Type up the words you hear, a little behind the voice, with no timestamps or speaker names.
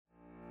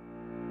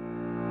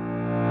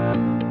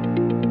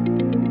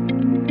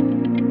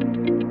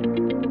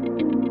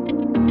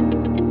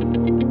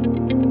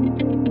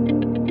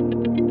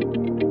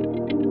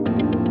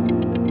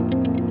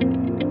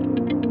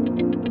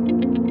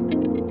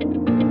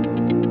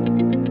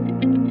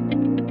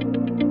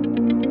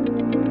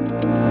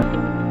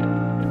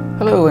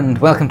Hello and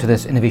welcome to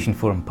this Innovation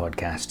Forum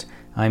podcast.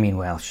 I'm Ian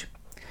Welsh.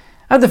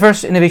 At the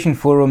first Innovation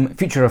Forum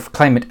Future of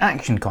Climate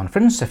Action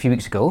conference a few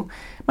weeks ago,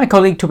 my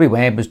colleague Toby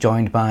Webb was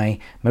joined by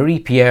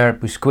Marie-Pierre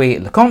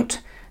Bousquet-Lecomte,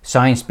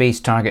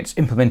 Science-Based Targets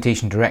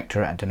Implementation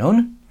Director at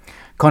Danone,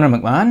 Conor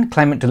McMahon,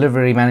 Climate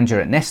Delivery Manager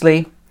at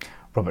Nestle,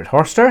 Robert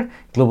Horster,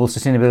 Global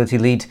Sustainability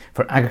Lead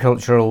for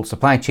Agricultural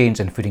Supply Chains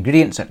and Food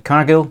Ingredients at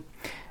Cargill,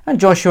 and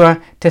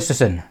Joshua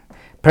Testerson,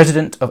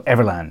 President of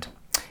Everland.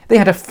 They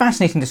had a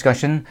fascinating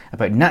discussion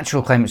about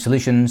natural climate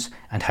solutions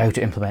and how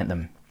to implement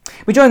them.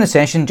 We join the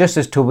session just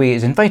as Toby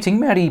is inviting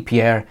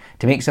Marie-Pierre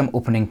to make some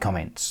opening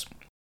comments.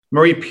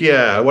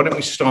 Marie-Pierre, why don't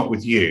we start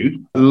with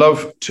you? I'd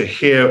love to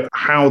hear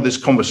how this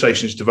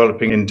conversation is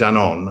developing in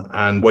Danone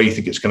and where you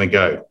think it's going to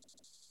go.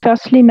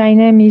 Firstly, my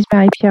name is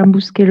Marie-Pierre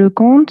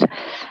Bousquet-Lecomte,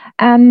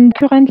 and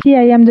currently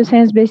I am the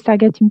Science-Based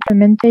Target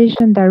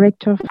Implementation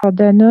Director for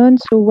Danone.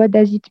 So what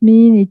does it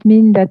mean? It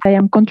means that I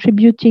am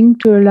contributing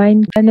to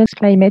align Danone's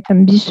climate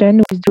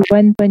ambition with the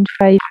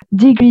 1.5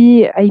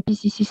 degree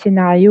IPCC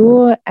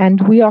scenario,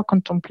 and we are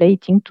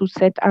contemplating to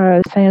set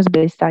our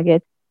science-based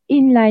target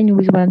in line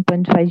with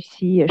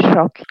 1.5C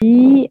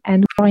shortly,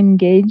 and we are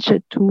engaged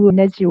to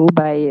net zero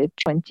by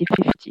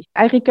 2050.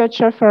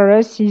 Agriculture for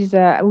us is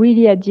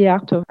really at the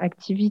heart of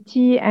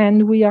activity,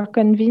 and we are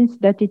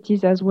convinced that it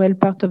is as well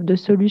part of the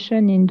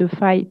solution in the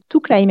fight to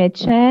climate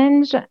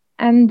change,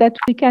 and that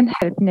we can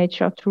help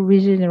nature to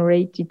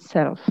regenerate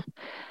itself.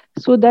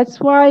 So that's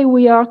why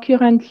we are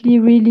currently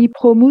really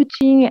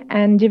promoting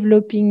and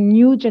developing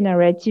new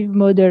generative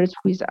models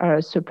with our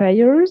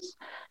suppliers.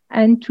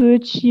 And to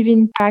achieve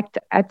impact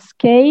at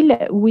scale,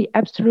 we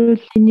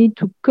absolutely need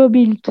to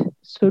co-build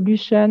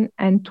solutions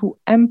and to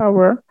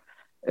empower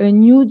a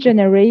new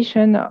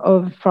generation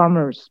of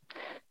farmers.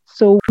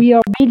 So we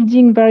are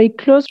building very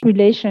close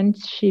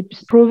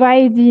relationships,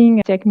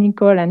 providing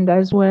technical and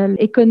as well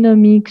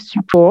economic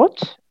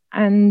support,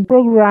 and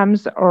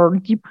programs are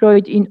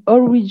deployed in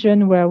all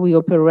regions where we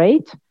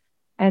operate,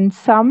 and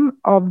some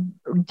are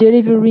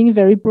delivering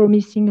very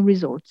promising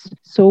results.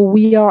 So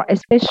we are,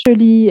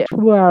 especially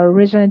through our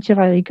regenerative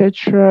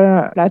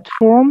agriculture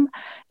platform,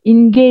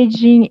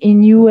 engaging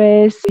in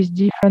US with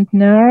different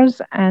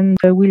NERs, and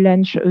we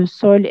launched a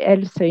soil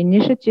health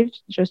initiative,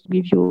 just to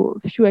give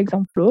you a few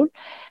examples.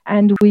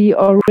 And we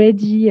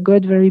already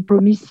got very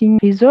promising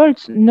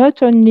results,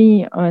 not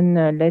only on,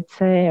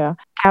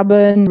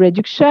 carbon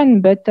reduction,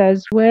 but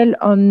as well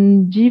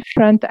on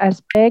different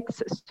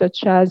aspects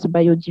such as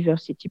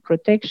biodiversity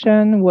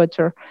protection,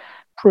 water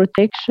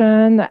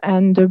protection,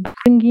 and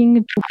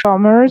bringing to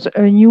farmers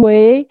a new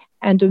way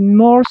and a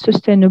more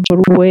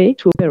sustainable way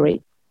to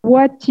operate.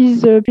 What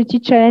is pretty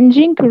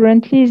challenging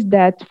currently is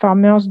that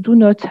farmers do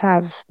not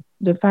have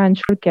the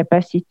financial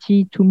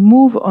capacity to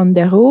move on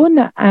their own,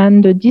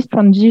 and this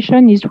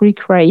transition is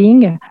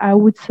requiring, I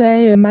would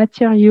say,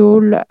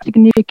 material,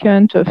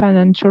 significant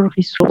financial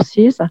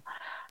resources.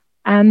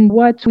 And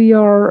what we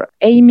are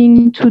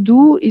aiming to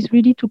do is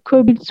really to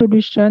co-build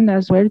solutions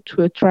as well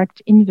to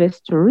attract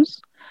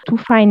investors to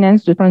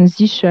finance the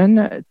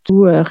transition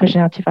to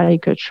regenerative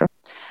agriculture.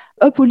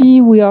 Hopefully,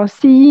 we are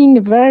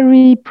seeing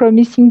very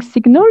promising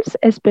signals,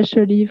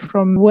 especially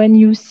from when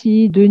you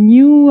see the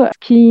new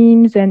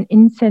schemes and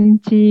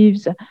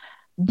incentives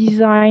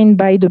designed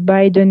by the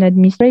Biden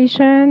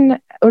administration,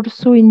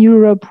 also in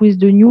Europe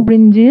with the new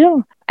Green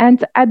Deal.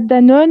 And at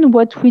Danone,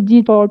 what we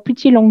did for a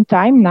pretty long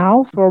time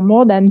now, for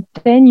more than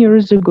 10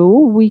 years ago,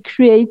 we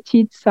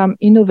created some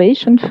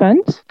innovation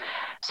funds,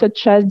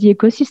 such as the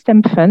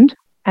Ecosystem Fund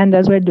and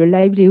as well the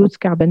Livelihoods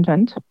Carbon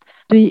Fund.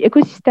 The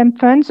Ecosystem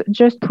Funds,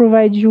 just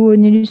provide you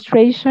an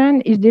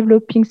illustration, is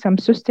developing some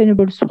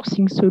sustainable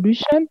sourcing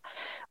solution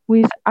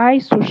with high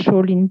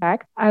social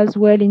impact, as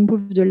well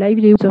improve the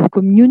livelihoods of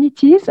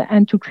communities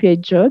and to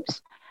create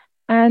jobs.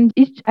 And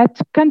it's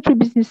at country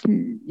business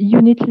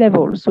unit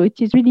level. So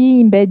it is really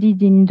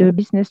embedded in the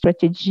business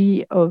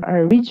strategy of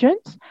our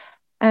regions.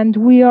 And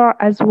we are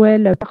as well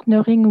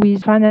partnering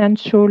with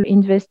financial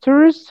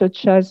investors,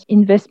 such as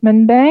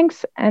investment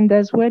banks, and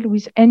as well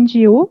with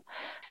NGO.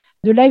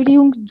 The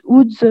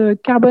Livelihoods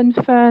Carbon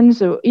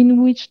Funds,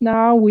 in which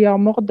now we are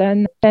more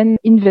than 10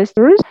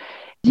 investors,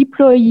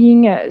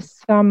 deploying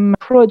some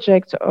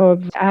projects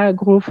of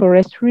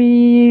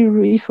agroforestry,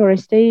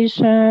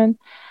 reforestation,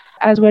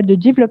 as well the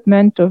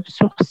development of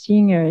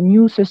sourcing,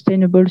 new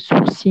sustainable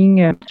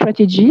sourcing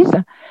strategies.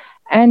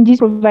 And this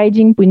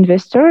providing to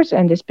investors,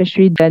 and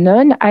especially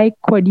Danone,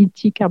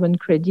 high-quality carbon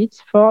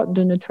credits for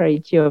the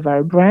neutrality of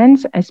our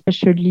brands,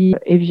 especially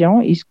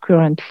Evian is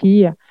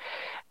currently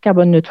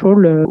carbon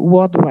neutral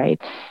worldwide.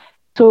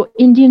 So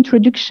in the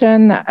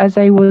introduction, as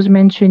I was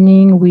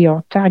mentioning, we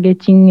are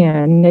targeting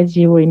net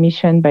zero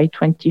emission by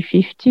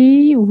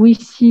 2050. We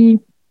see,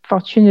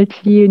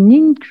 fortunately, an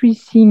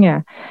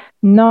increasing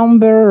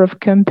number of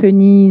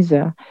companies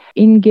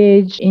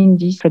engaged in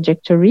this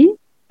trajectory,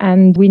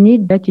 and we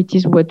need that. It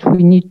is what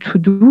we need to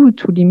do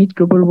to limit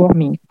global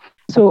warming.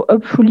 So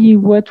hopefully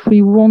what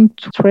we want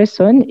to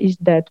stress on is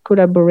that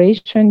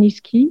collaboration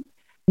is key,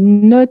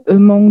 not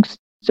amongst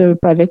the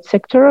private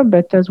sector,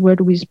 but as well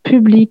with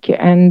public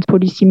and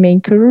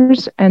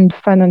policymakers and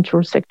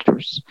financial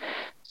sectors.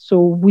 So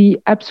we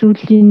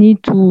absolutely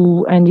need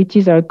to, and it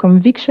is our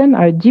conviction,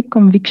 our deep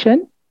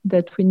conviction,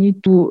 that we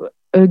need to,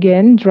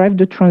 again, drive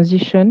the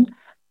transition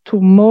to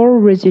more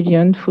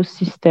resilient food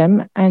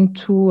system and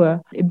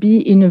to be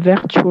in a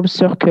virtual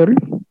circle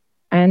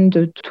and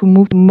to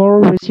move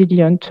more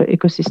resilient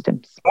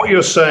ecosystems. What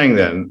you're saying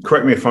then,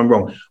 correct me if I'm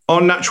wrong,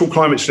 are natural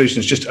climate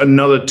solutions just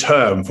another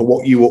term for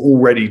what you were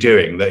already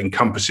doing that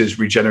encompasses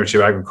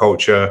regenerative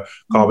agriculture,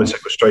 carbon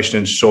sequestration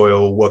in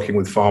soil, working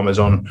with farmers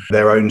on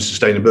their own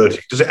sustainability?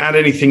 Does it add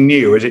anything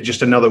new, or is it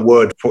just another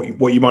word for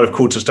what you might have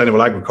called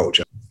sustainable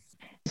agriculture?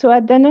 So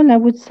at Danone, I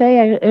would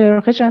say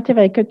regenerative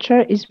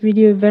agriculture is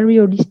really a very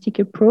holistic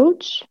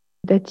approach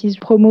that is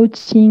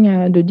promoting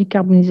the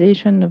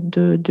decarbonization of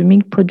the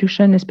milk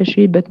production,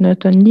 especially, but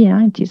not only.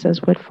 It is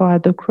as well for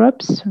other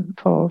crops,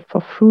 for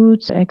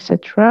fruits,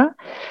 etc.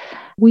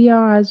 We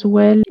are as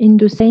well in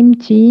the same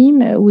team.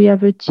 We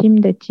have a team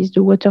that is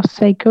the water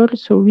cycle,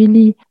 so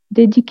really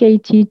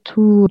dedicated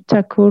to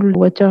tackle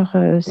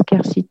water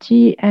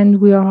scarcity, and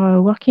we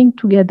are working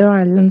together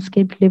at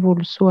landscape level.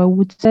 So I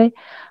would say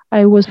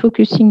I was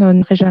focusing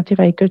on regenerative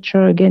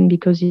agriculture again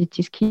because it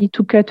is key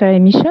to cut our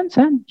emissions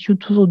due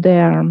to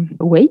their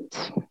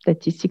weight,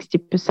 that is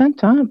 60%.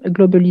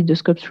 Globally, the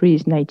scope 3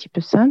 is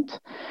 90%.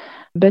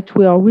 But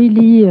we are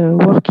really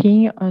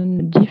working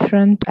on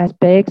different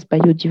aspects,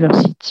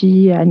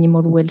 biodiversity,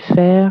 animal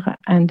welfare,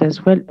 and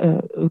as well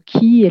a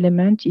key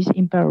element is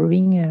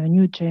empowering a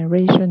new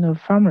generation of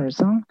farmers.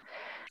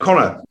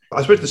 Conor,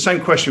 I suppose the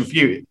same question for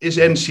you. Is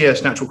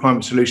NCS, Natural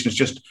Climate Solutions,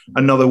 just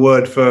another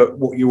word for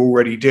what you're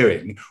already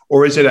doing?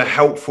 Or is it a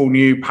helpful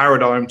new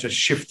paradigm to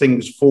shift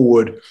things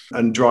forward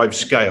and drive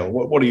scale?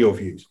 What are your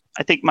views?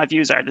 I think my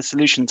views are the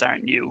solutions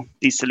aren't new.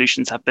 These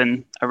solutions have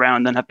been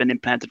around and have been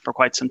implemented for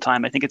quite some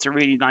time. I think it's a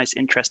really nice,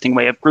 interesting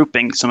way of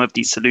grouping some of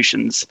these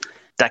solutions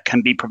that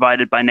can be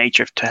provided by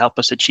nature to help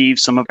us achieve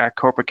some of our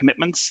corporate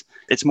commitments.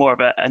 It's more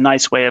of a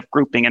nice way of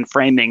grouping and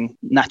framing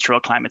natural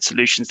climate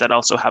solutions that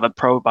also have a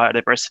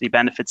pro-biodiversity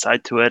benefit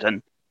side to it.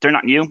 And they're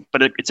not new,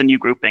 but it's a new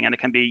grouping, and it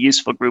can be a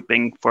useful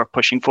grouping for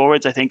pushing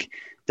forwards. I think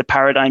the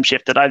paradigm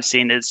shift that I've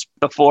seen is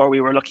before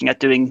we were looking at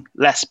doing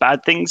less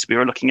bad things. We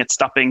were looking at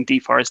stopping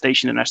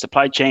deforestation in our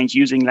supply chains,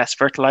 using less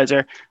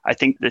fertilizer. I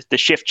think that the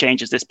shift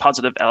changes this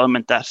positive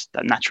element that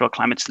natural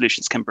climate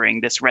solutions can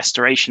bring, this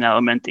restoration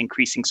element,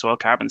 increasing soil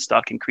carbon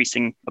stock,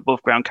 increasing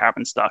above ground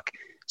carbon stock.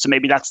 So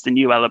maybe that's the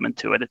new element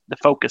to it, the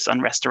focus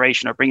on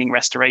restoration or bringing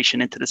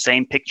restoration into the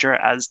same picture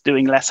as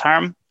doing less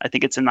harm. I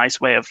think it's a nice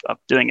way of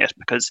doing it,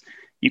 because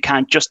you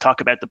can't just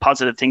talk about the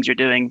positive things you're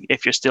doing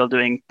if you're still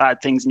doing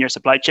bad things in your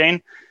supply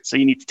chain. So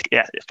you need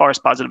to,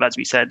 forest positive, as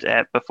we said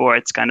before,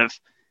 it's kind of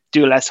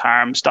do less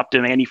harm, stop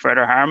doing any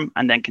further harm,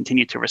 and then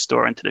continue to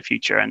restore into the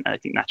future. And I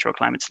think Natural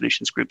Climate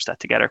Solutions groups that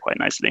together quite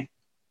nicely.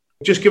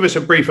 Just give us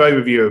a brief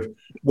overview of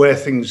where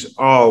things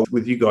are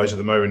with you guys at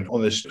the moment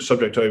on this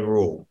subject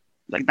overall.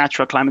 Like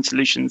Natural Climate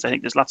Solutions, I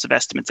think there's lots of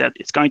estimates out.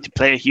 It's going to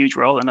play a huge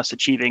role in us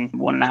achieving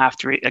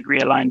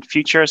 1.5 aligned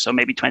future. So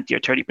maybe 20 or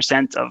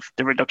 30% of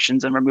the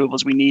reductions and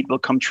removals we need will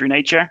come through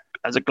nature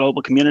as a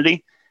global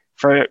community.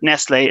 For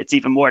Nestlé, it's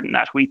even more than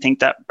that. We think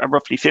that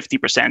roughly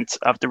 50%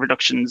 of the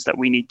reductions that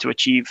we need to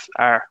achieve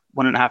our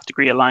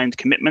 1.5 aligned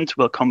commitment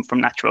will come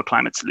from Natural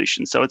Climate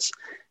Solutions. So it's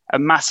a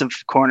massive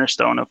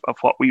cornerstone of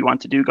what we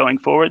want to do going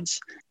forwards.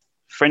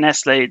 For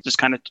Nestlé, just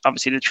kind of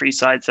obviously the three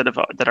sides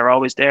that are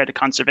always there, the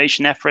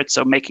conservation efforts,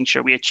 so making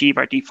sure we achieve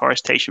our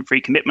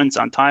deforestation-free commitments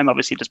on time.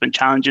 Obviously, there's been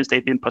challenges,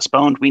 they've been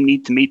postponed. We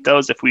need to meet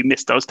those. If we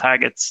miss those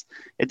targets,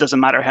 it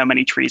doesn't matter how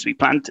many trees we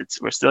plant,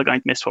 we're still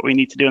going to miss what we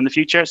need to do in the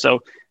future.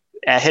 So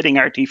hitting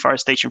our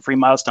deforestation-free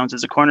milestones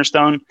is a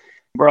cornerstone.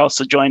 We're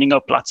also joining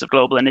up lots of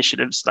global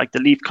initiatives like the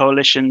LEAF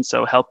Coalition,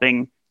 so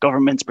helping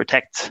governments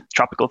protect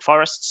tropical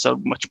forests. So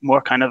much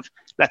more kind of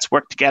let's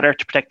work together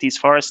to protect these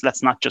forests.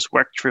 Let's not just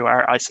work through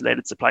our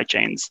isolated supply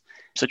chains.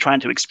 So trying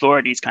to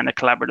explore these kind of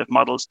collaborative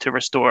models to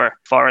restore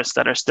forests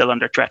that are still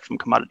under threat from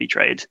commodity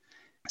trade.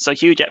 So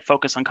huge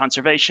focus on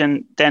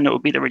conservation. Then it will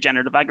be the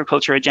regenerative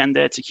agriculture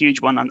agenda. It's a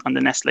huge one on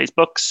the Nestlé's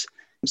books.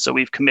 So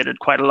we've committed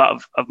quite a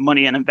lot of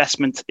money and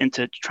investment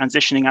into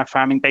transitioning our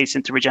farming base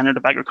into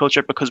regenerative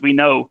agriculture, because we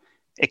know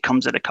it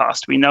comes at a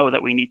cost. We know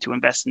that we need to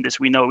invest in this.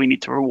 We know we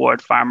need to reward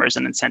farmers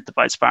and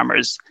incentivize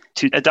farmers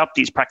to adopt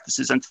these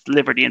practices and to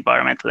deliver the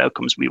environmental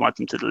outcomes we want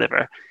them to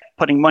deliver.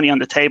 Putting money on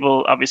the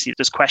table, obviously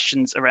there's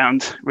questions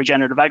around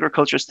regenerative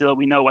agriculture still.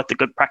 We know what the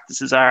good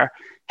practices are.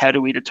 How do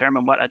we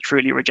determine what a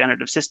truly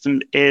regenerative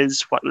system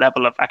is? What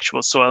level of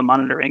actual soil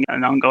monitoring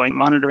and ongoing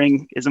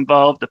monitoring is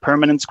involved? The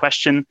permanence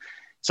question.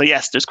 So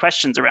yes, there's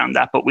questions around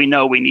that, but we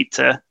know we need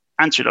to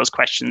answer those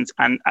questions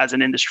and as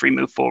an industry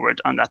move forward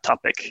on that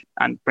topic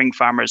and bring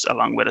farmers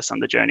along with us on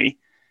the journey.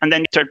 And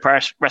then third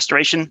part,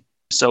 restoration.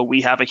 So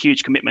we have a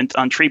huge commitment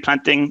on tree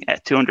planting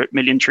at 200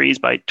 million trees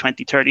by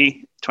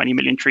 2030, 20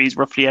 million trees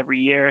roughly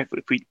every year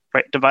if we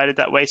divide it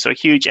that way. So a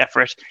huge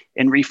effort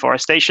in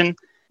reforestation.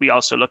 We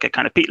also look at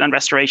kind of peatland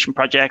restoration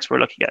projects. We're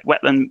looking at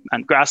wetland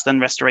and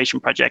grassland restoration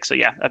projects. So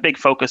yeah, a big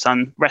focus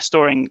on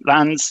restoring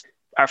lands.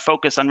 Our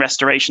focus on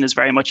restoration is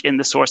very much in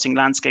the sourcing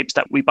landscapes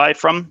that we buy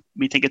from.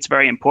 We think it's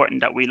very important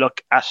that we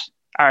look at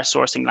our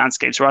sourcing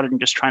landscapes rather than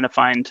just trying to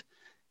find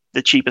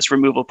the cheapest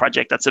removal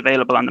project that's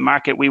available on the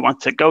market. We want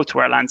to go to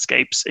our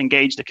landscapes,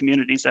 engage the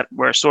communities that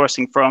we're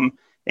sourcing from,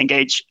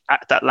 engage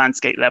at that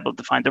landscape level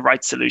to find the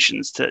right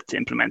solutions to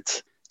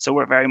implement. So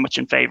we're very much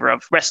in favor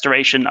of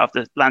restoration of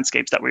the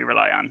landscapes that we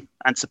rely on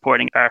and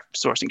supporting our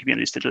sourcing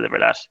communities to deliver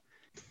that.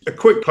 A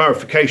quick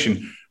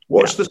clarification.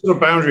 What's the sort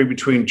of boundary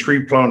between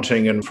tree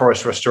planting and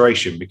forest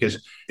restoration?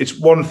 Because it's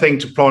one thing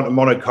to plant a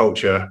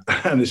monoculture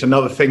and it's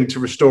another thing to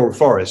restore a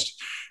forest.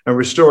 And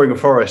restoring a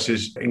forest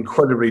is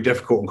incredibly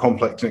difficult and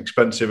complex and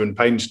expensive and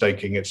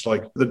painstaking. It's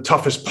like the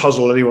toughest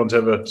puzzle anyone's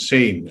ever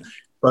seen.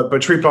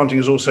 But tree planting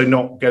is also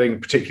not getting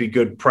particularly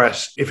good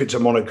press if it's a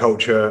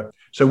monoculture.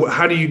 So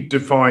how do you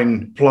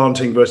define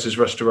planting versus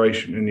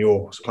restoration in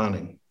your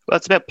planning? Well,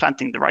 it's about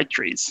planting the right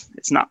trees.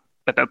 It's not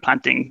about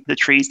planting the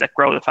trees that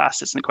grow the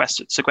fastest and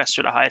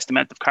sequester the highest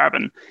amount of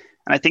carbon.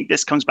 And I think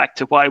this comes back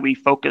to why we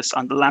focus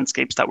on the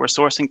landscapes that we're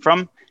sourcing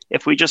from.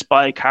 If we just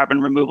buy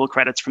carbon removal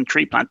credits from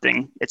tree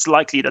planting, it's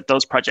likely that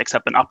those projects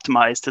have been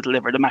optimized to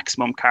deliver the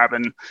maximum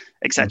carbon,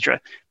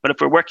 etc. But if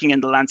we're working in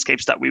the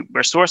landscapes that we're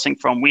sourcing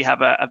from, we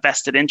have a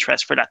vested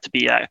interest for that to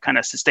be a kind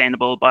of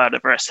sustainable,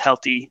 biodiverse,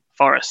 healthy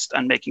forest,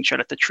 and making sure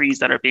that the trees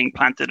that are being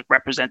planted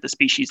represent the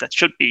species that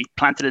should be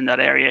planted in that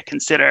area,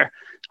 consider,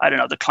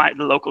 the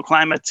local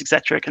climates,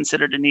 etc.,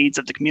 consider the needs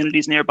of the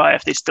communities nearby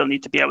if they still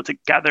need to be able to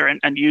gather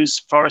and use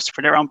forests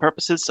for their own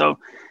purposes. So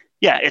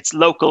yeah, it's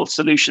local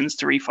solutions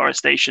to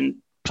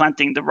reforestation,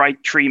 planting the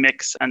right tree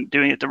mix and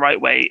doing it the right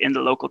way in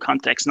the local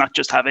context, not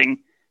just having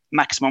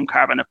maximum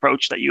carbon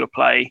approach that you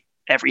apply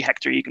every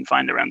hectare you can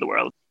find around the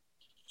world.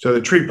 So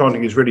the tree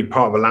planting is really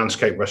part of a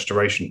landscape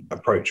restoration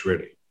approach,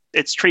 really.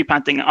 It's tree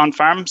planting on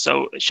farm,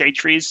 so shade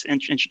trees,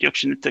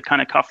 introduction to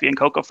kind of coffee and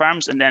cocoa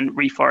farms, and then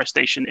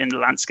reforestation in the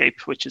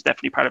landscape, which is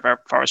definitely part of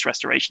our forest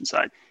restoration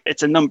side.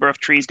 It's a number of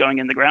trees going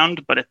in the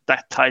ground, but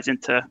that ties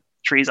into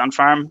trees on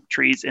farm,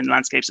 trees in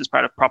landscapes as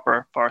part of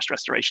proper forest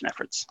restoration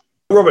efforts.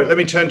 Robert, let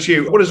me turn to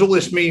you. What does all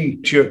this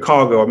mean to you at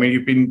Cargill? I mean,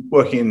 you've been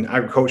working in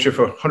agriculture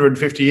for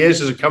 150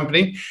 years as a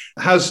company.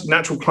 Has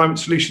Natural Climate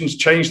Solutions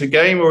changed the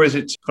game, or is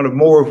it kind of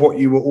more of what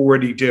you were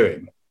already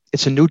doing?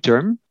 It's a new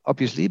term,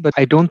 obviously, but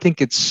I don't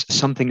think it's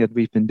something that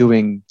we've been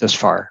doing thus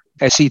far.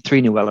 I see three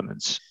new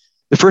elements.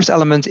 The first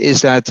element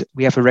is that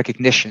we have a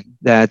recognition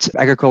that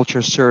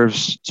agriculture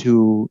serves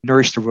to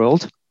nourish the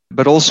world,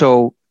 but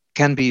also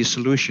can be a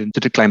solution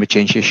to the climate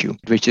change issue,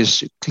 which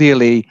is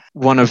clearly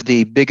one of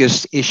the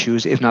biggest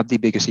issues, if not the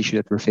biggest issue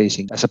that we're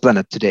facing as a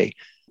planet today.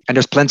 And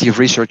there's plenty of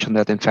research on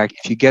that. In fact,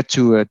 if you get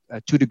to a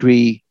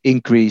 2-degree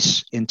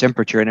increase in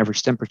temperature and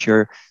average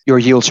temperature, your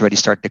yields already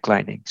start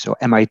declining. So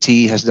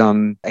MIT has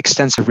done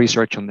extensive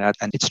research on that,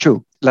 and it's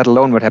true, let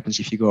alone what happens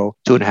if you go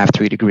 2.5,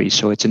 3 degrees.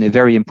 So it's a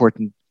very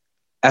important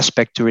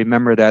aspect to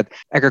remember that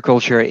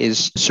agriculture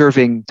is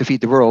serving to feed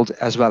the world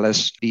as well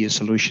as be a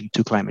solution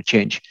to climate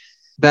change.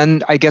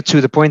 Then I get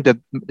to the point that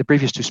the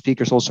previous two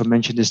speakers also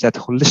mentioned, is that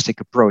holistic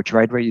approach,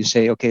 right? Where you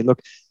say, okay, look,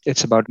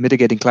 it's about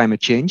mitigating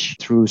climate change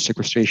through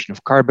sequestration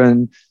of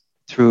carbon,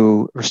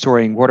 through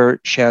restoring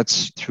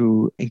watersheds,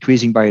 through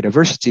increasing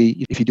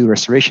biodiversity, if you do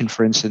restoration,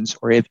 for instance,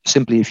 or if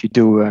you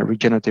do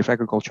regenerative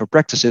agricultural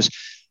practices.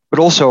 But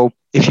also,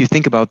 if you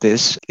think about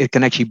this, it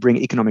can actually bring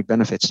economic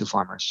benefits to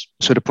farmers.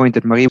 So the point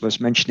that Marie was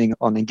mentioning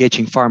on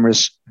engaging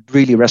farmers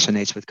really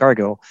resonates with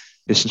Cargill,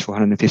 business for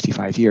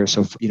 155 years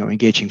of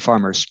engaging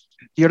farmers.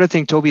 The other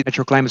thing, Toby, that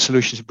your climate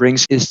solutions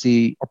brings is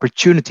the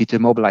opportunity to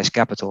mobilize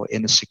capital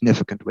in a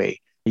significant way.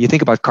 You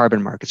think about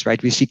carbon markets,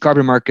 right? We see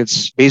carbon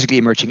markets basically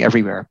emerging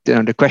everywhere.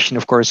 The question,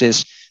 of course,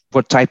 is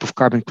what type of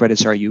carbon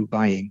credits are you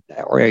buying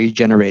or are you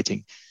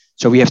generating?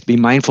 So we have to be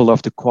mindful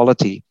of the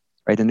quality,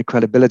 right, and the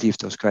credibility of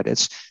those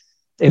credits.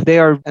 If they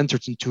are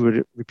entered into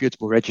a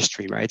reputable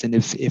registry, right, and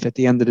if at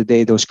the end of the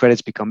day those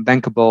credits become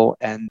bankable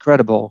and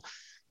credible,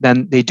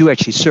 then they do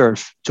actually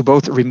serve to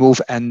both remove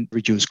and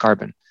reduce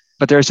carbon.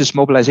 But there's this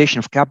mobilization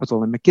of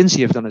capital, and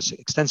McKinsey have done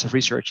extensive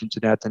research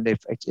into that, and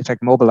they've in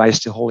fact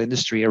mobilized the whole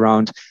industry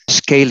around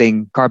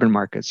scaling carbon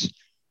markets,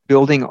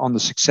 building on the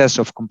success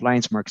of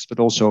compliance markets, but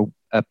also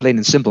plain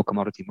and simple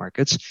commodity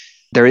markets.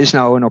 There is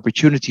now an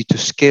opportunity to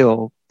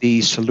scale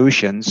these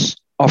solutions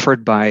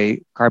offered by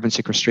carbon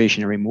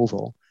sequestration and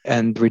removal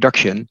and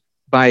reduction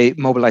by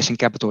mobilizing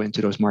capital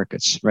into those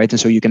markets, right? And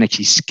so you can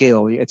actually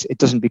scale. It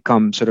doesn't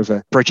become sort of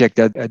a project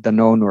that a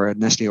Danone or a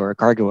Nestle or a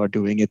Cargill are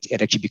doing.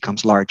 It actually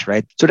becomes large,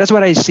 right? So that's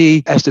what I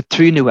see as the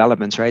three new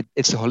elements, right?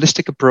 It's the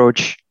holistic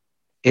approach,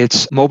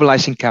 it's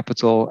mobilizing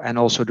capital, and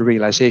also the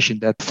realization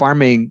that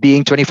farming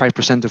being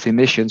 25% of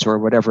emissions or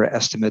whatever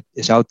estimate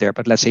is out there,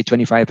 but let's say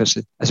 25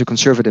 as a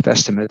conservative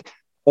estimate,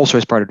 also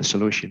is part of the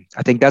solution.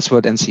 I think that's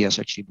what NCS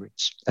actually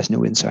brings as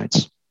new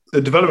insights. The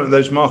development of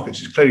those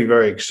markets is clearly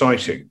very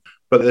exciting,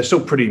 but they're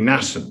still pretty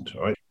nascent,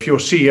 right? If your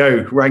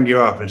CEO rang you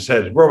up and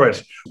said,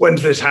 Robert,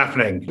 when's this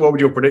happening? What would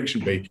your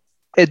prediction be?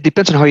 It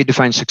depends on how you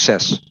define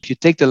success. If you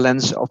take the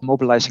lens of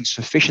mobilizing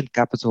sufficient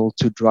capital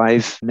to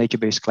drive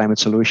nature-based climate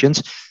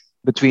solutions,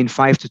 between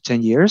 5 to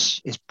 10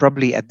 years is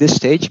probably at this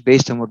stage,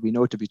 based on what we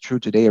know to be true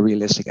today, a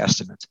realistic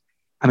estimate.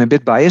 I'm a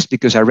bit biased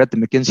because I read the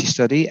McKinsey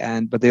study,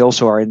 but they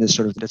also are in this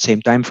sort of the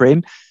same time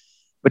frame.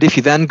 But if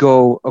you then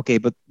go, okay,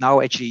 but now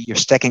actually you're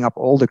stacking up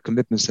all the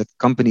commitments that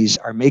companies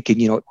are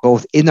making,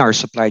 both in our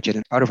supply chain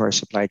and out of our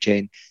supply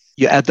chain,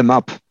 you add them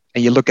up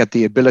and you look at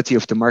the ability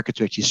of the market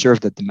to actually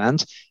serve that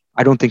demand.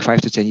 I don't think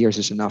 5 to 10 years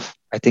is enough.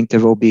 I think there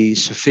will be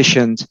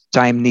sufficient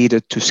time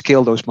needed to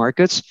scale those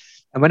markets.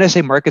 And when I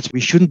say markets, we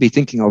shouldn't be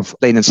thinking of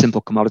plain and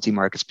simple commodity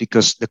markets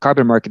because the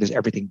carbon market is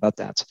everything but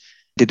that.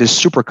 It is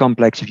super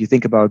complex if you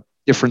think about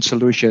different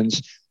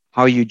solutions,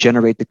 how you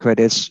generate the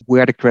credits,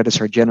 where the credits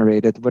are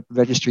generated, what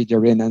registry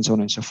they're in, and so on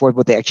and so forth,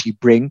 what they actually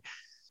bring.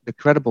 The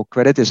credible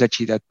credit is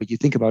actually that when you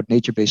think about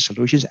nature-based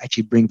solutions,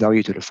 actually bring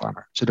value to the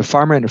farmer. So the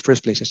farmer in the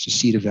first place has to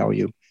see the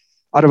value.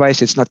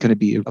 Otherwise, it's not going to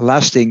be a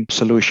lasting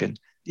solution.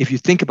 If you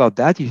think about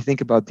that, you think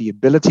about the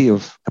ability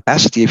of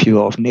capacity, if you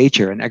will, of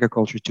nature and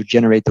agriculture to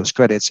generate those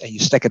credits, and you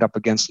stack it up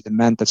against the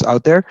demand that's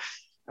out there,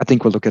 I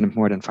think we're looking at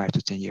more than 5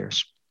 to 10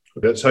 years.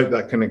 Let's hope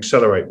that can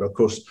accelerate. But of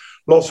course,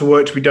 lots of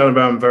work to be done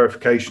around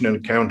verification and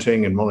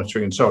accounting and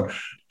monitoring and so on.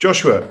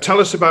 Joshua, tell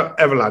us about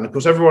Everland. Of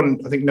course, everyone,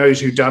 I think, knows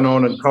who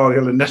Danone and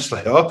Cargill and Nestle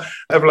are.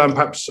 Everland,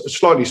 perhaps a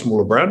slightly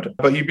smaller brand,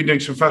 but you've been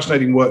doing some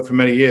fascinating work for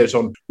many years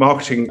on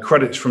marketing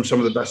credits from some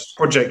of the best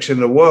projects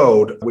in the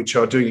world, which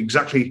are doing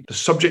exactly the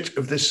subject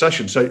of this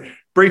session. So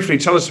briefly,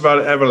 tell us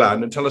about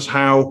Everland and tell us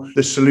how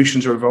the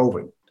solutions are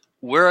evolving.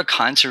 We're a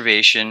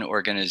conservation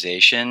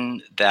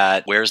organization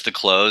that wears the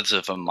clothes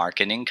of a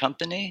marketing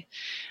company.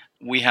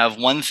 We have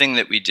one thing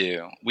that we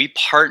do. We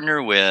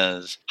partner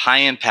with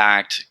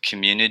high-impact,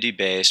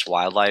 community-based,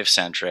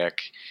 wildlife-centric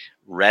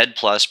REDD+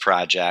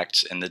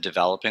 projects in the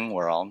developing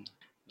world.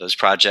 Those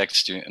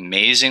projects do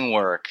amazing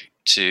work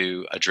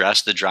to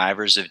address the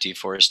drivers of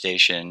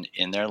deforestation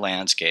in their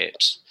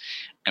landscapes.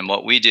 And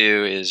what we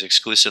do is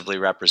exclusively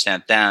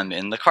represent them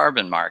in the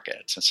carbon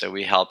markets. And so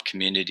we help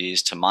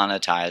communities to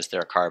monetize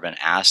their carbon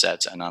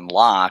assets and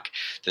unlock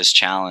this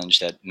challenge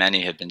that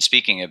many have been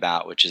speaking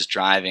about, which is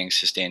driving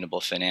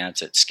sustainable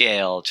finance at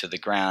scale to the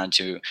ground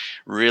to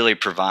really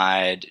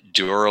provide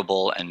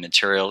durable and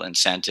material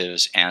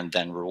incentives and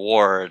then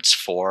rewards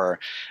for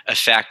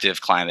effective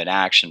climate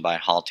action by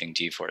halting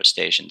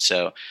deforestation.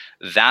 So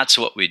that's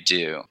what we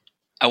do.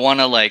 I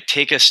want to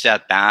take a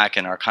step back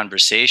in our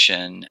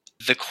conversation.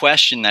 The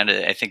question that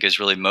I think is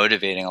really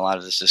motivating a lot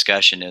of this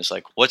discussion is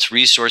what's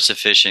resource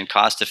efficient,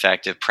 cost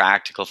effective,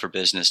 practical for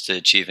business to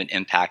achieve an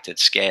impact at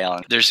scale?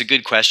 And there's a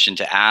good question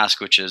to ask,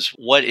 which is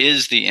what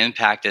is the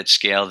impact at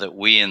scale that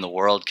we in the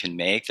world can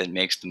make that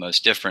makes the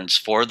most difference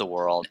for the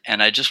world?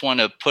 And I just want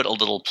to put a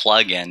little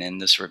plug in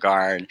this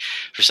regard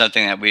for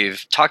something that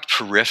we've talked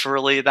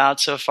peripherally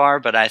about so far,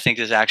 but I think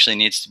this actually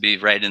needs to be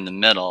right in the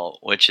middle,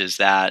 which is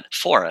that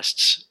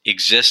forests,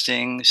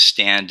 existing,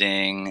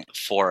 standing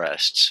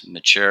forests,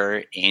 mature,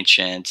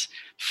 ancient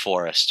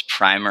forests,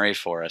 primary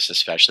forests,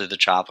 especially the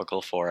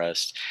tropical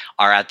forests,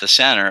 are at the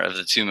center of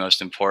the two most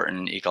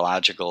important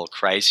ecological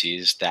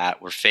crises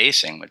that we're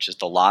facing, which is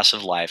the loss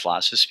of life,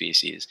 loss of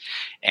species,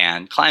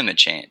 and climate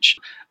change.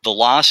 The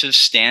loss of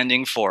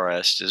standing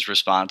forest is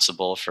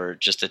responsible for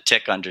just a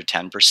tick under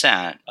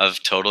 10%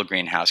 of total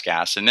greenhouse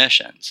gas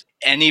emissions.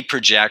 Any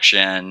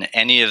projection,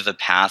 any of the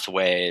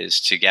pathways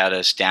to get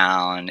us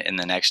down in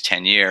the next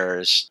 10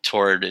 years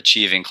toward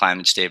achieving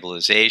climate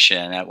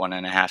stabilization at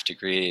 1.5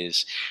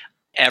 degrees,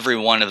 every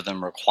one of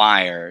them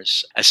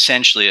requires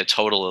essentially a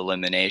total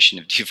elimination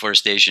of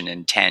deforestation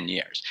in 10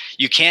 years.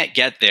 You can't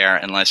get there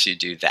unless you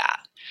do that.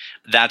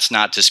 That's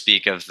not to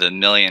speak of the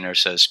million or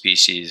so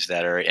species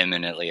that are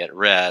imminently at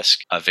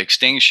risk of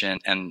extinction.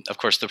 And of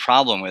course, the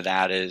problem with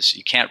that is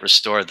you can't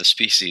restore the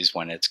species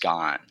when it's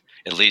gone,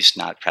 at least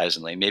not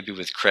presently. Maybe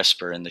with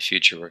CRISPR in the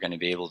future, we're going to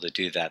be able to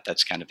do that.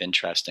 That's kind of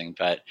interesting.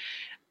 But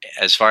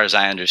as far as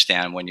I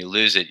understand, when you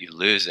lose it, you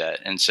lose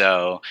it. And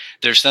so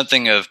there's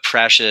something of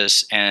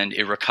precious and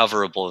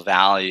irrecoverable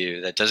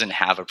value that doesn't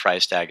have a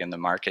price tag in the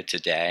market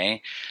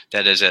today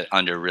that is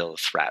under real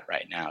threat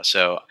right now.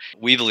 So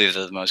we believe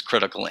that the most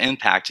critical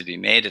impact to be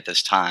made at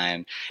this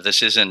time,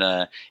 this isn't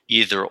a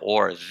either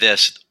or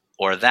this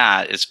or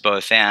that, it's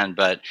both and,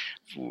 but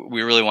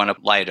we really want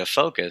to light a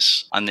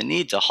focus on the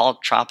need to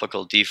halt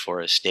tropical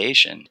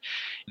deforestation.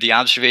 The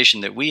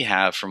observation that we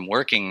have from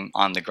working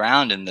on the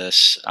ground in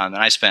this, and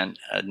I spent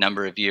a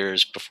number of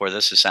years before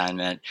this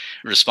assignment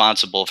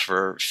responsible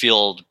for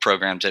field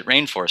programs at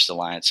Rainforest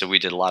Alliance. So we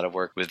did a lot of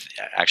work with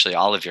actually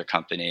all of your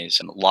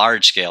companies and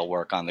large scale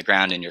work on the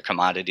ground in your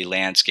commodity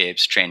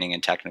landscapes, training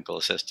and technical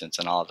assistance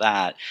and all of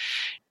that.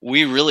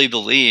 We really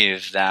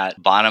believe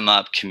that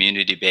bottom-up,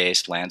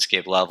 community-based,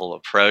 landscape-level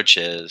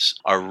approaches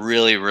are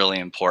really, really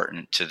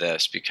important to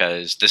this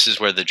because this is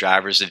where the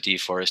drivers of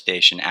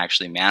deforestation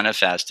actually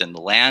manifest in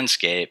the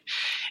landscape.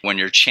 When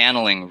you're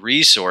channeling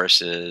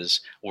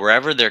resources,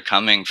 wherever they're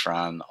coming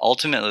from,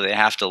 ultimately they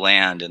have to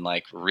land in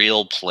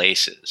real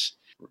places.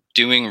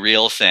 doing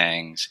real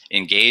things,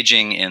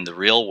 engaging in the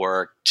real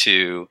work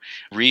to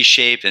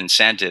reshape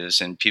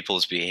incentives and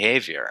people's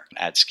behavior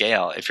at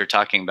scale if you're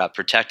talking about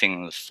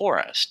protecting the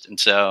forest. And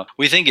so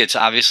we think it's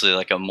obviously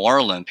like a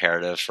moral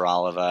imperative for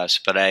all of us,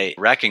 but I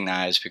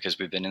recognize, because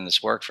we've been in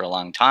this work for a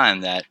long time,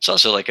 that it's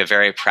also like a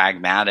very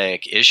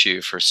pragmatic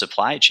issue for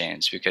supply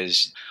chains,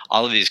 because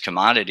all of these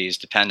commodities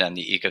depend on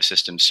the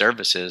ecosystem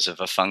services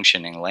of a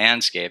functioning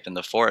landscape, and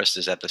the forest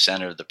is at the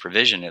center of the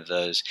provision of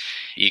those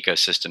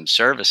ecosystem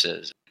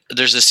services.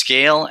 There's a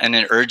scale and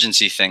an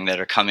urgency thing that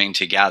are coming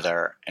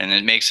together, and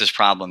it makes this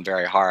problem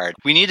very hard.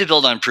 We need to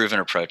build on proven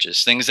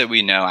approaches, things that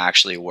we know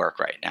actually work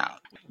right now.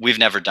 We've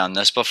never done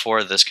this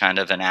before, this kind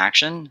of an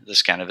action,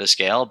 this kind of a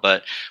scale,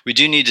 but we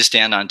do need to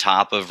stand on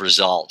top of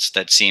results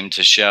that seem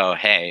to show,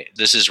 hey,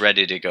 this is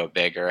ready to go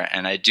bigger.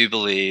 And I do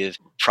believe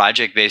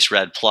project-based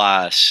REDD+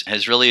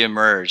 has really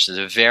emerged as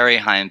a very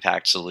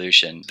high-impact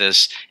solution.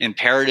 This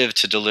imperative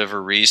to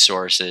deliver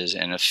resources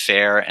in a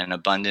fair and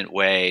abundant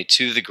way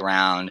to the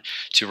ground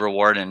to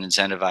reward and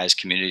incentivize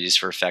communities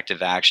for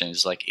effective action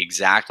is like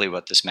exactly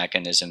what this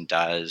mechanism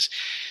does.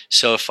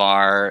 So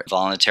far,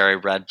 voluntary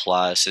REDD+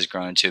 has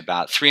grown to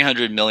about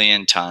 300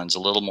 million tons, a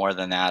little more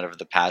than that over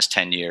the past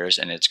 10 years,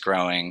 and it's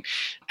growing,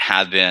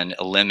 have been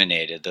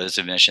eliminated. Those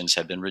emissions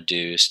have been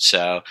reduced.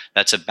 So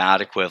that's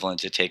about equivalent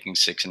to taking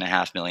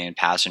 6.5 million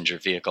passenger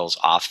vehicles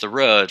off the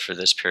road for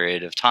this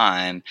period of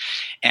time.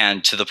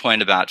 And to the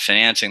point about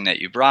financing that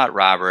you brought,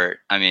 Robert,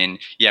 I mean,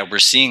 yeah, we're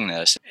seeing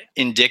this.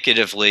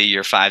 Indicatively,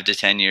 your 5 to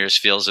 10 years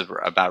feels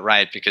about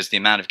right, because the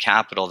amount of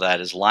capital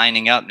that is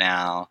lining up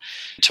now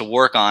to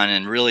work on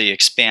and really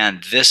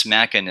expand this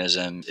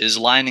mechanism is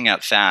lining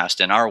up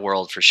fast in our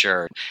world for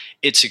sure.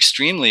 It's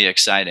extremely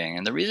exciting.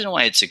 And the reason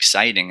why it's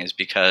exciting is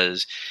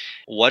because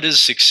what does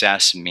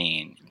success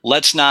mean?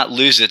 Let's not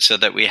lose it so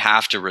that we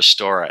have to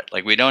restore it.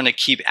 Like, we don't want to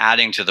keep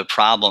adding to the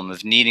problem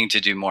of needing to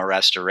do more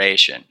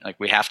restoration. Like,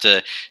 we have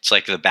to, it's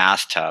like the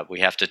bathtub. We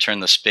have to turn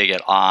the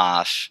spigot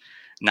off,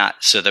 not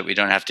so that we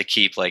don't have to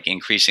keep like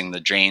increasing the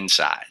drain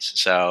size.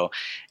 So,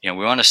 we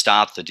want to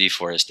stop the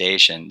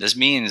deforestation. This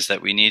means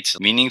that we need to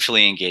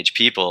meaningfully engage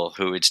people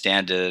who would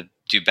stand to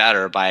do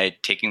better by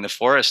taking the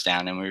forest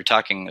down. And we were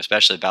talking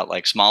especially about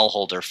like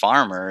smallholder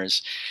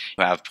farmers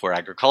who have poor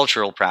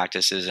agricultural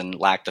practices and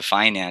lack the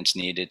finance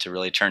needed to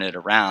really turn it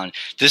around.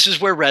 This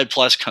is where REDD+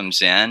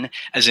 comes in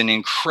as an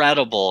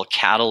incredible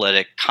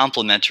catalytic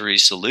complementary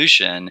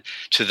solution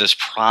to this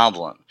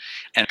problem.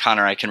 And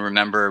Connor, I can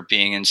remember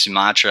being in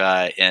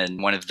Sumatra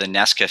in one of the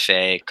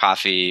Nescafe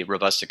coffee,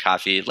 Robusta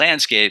coffee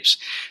landscapes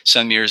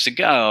some years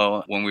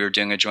ago when we were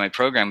doing a joint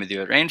program with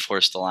you at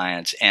Rainforest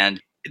Alliance.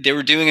 And they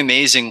were doing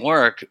amazing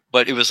work,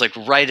 but it was like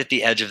right at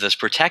the edge of this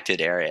protected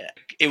area.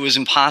 It was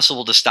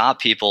impossible to stop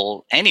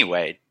people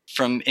anyway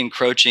from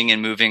encroaching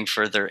and moving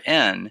further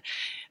in.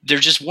 There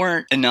just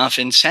weren't enough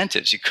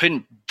incentives. You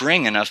couldn't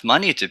bring enough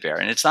money to bear,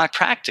 and it's not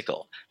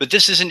practical. But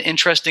this is an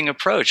interesting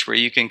approach where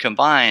you can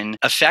combine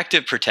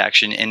effective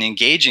protection and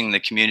engaging the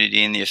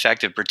community in the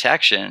effective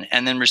protection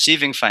and then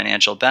receiving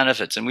financial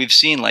benefits. And we've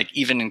seen, like,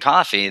 even in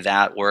coffee,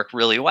 that work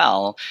really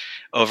well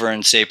over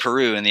in, say,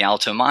 Peru in the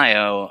Alto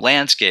Mayo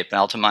landscape,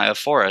 Alto Mayo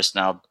forest.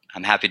 Now,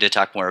 I'm happy to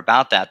talk more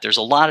about that. There's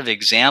a lot of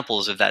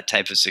examples of that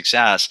type of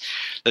success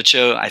that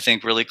show, I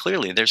think, really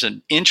clearly there's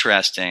an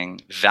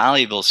interesting,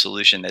 valuable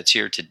solution that's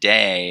here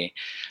today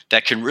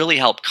that can really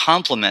help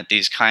complement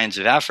these kinds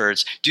of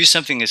efforts, do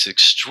something that's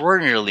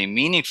extraordinarily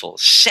meaningful,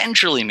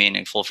 centrally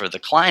meaningful for the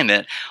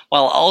climate,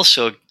 while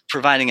also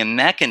providing a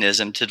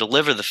mechanism to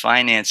deliver the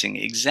financing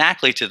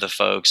exactly to the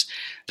folks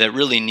that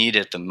really need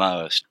it the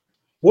most.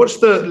 What's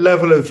the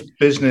level of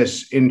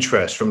business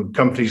interest from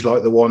companies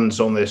like the ones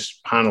on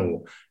this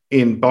panel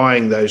in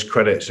buying those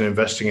credits and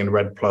investing in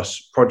REDD+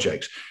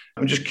 projects?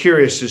 I'm just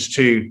curious as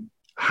to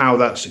how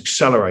that's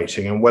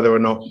accelerating and whether or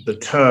not the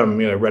term,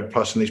 REDD+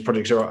 and these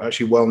projects are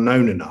actually well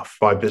known enough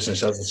by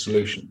business as a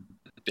solution.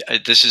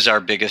 This is our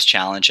biggest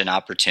challenge and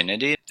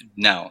opportunity.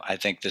 No, I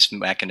think this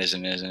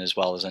mechanism isn't as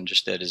well as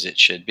understood as it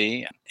should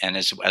be, and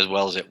as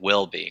well as it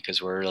will be,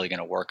 because we're really going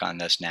to work on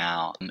this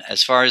now.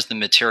 As far as the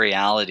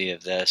materiality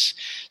of this,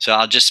 so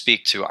I'll just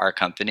speak to our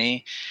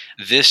company.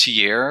 This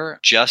year,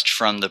 just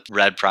from the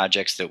REDD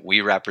projects that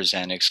we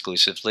represent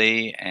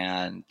exclusively,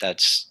 and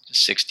that's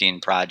 16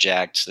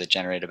 projects that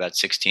generate about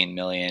 16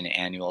 million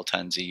annual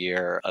tons a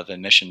year of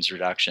emissions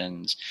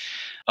reductions,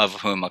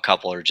 of whom a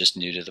couple are just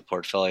new to the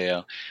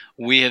portfolio.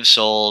 We have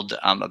sold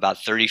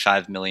about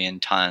 35 million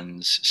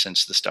tons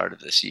since the start of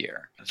this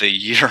year. The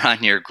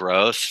year-on-year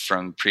growth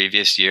from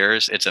previous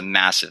years, it's a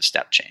massive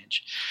step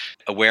change.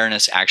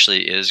 Awareness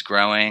actually is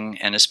growing,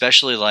 and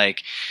especially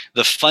like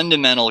the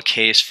fundamental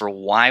case for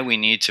why we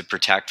need to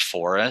protect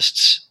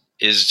forests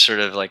is sort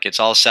of like it's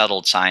all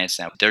settled science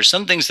now. There's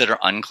some things that are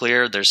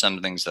unclear. There's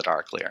some things that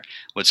are clear.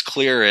 What's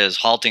clear is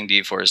halting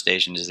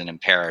deforestation is an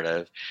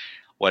imperative.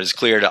 What is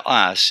clear to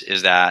us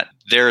is that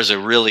there is a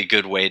really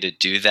good way to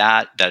do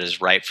that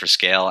is right for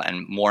scale,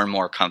 and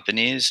more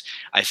companies,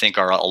 I think,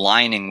 are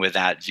aligning with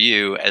that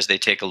view as they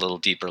take a little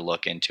deeper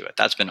look into it.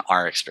 That's been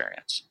our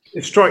experience.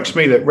 It strikes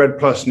me that Red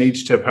Plus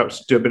needs to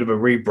perhaps do a bit of a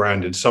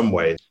rebrand in some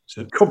way. It's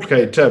a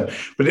complicated term,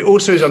 but it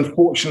also is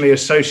unfortunately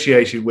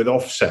associated with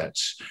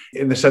offsets,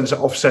 in the sense that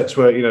offsets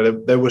were,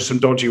 there were some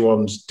dodgy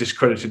ones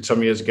discredited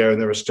some years ago, and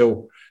there are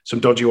still some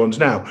dodgy ones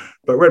now.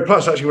 But Red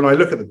Plus, actually, when I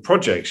look at the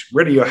projects,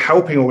 really you're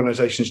helping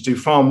organizations do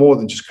far more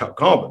than just cut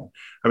carbon.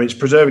 I mean, it's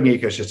preserving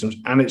ecosystems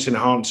and it's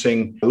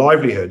enhancing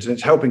livelihoods, and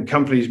it's helping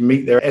companies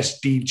meet their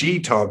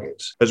SDG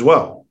targets as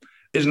well.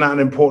 Isn't that an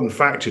important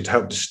factor to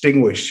help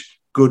distinguish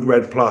good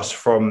Red Plus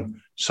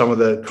from some of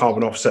the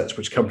carbon offsets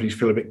which companies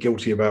feel a bit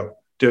guilty about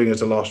doing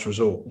as a last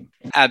resort?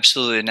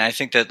 Absolutely. And I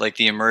think that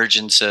the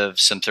emergence of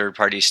some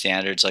third-party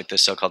standards like the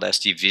so-called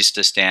SD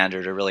Vista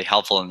standard are really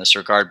helpful in this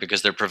regard,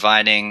 because they're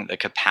providing the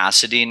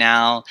capacity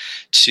now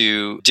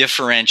to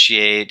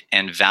differentiate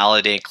and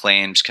validate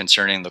claims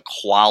concerning the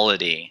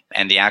quality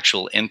and the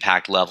actual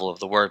impact level of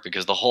the work,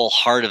 because the whole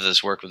heart of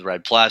this work with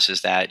Red Plus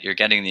is that you're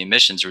getting the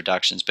emissions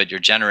reductions, but you're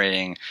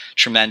generating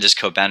tremendous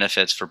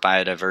co-benefits for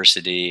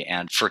biodiversity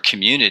and for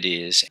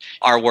communities.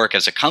 Our work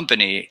as a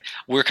company,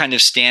 we're kind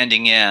of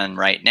standing in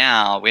right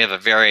now. We have a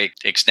very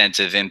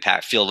extensive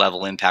field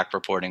level impact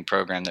reporting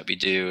program that we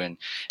do, and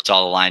it's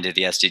all aligned to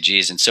the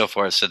SDGs and so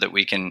forth, so that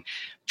we can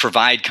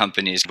provide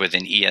companies with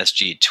an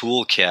ESG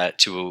toolkit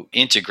to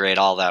integrate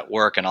all that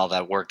work and all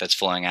that work that's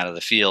flowing out of the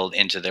field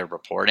into their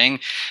reporting.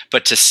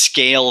 But to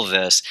scale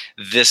this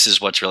is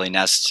what's really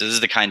necessary. This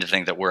is the kind of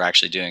thing that we're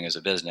actually doing as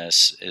a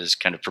business, is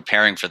kind of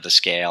preparing for the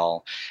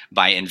scale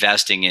by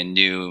investing in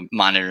new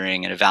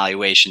monitoring and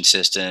evaluation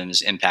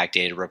systems, impact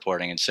data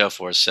reporting, and so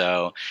forth.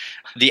 So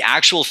the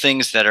actual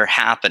things that are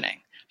happening,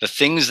 the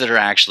things that are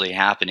actually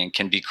happening,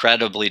 can be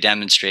credibly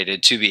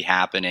demonstrated to be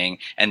happening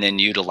and then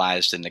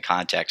utilized in the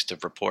context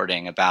of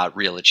reporting about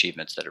real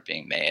achievements that are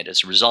being made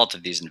as a result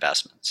of these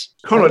investments.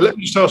 Conor, let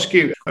me just ask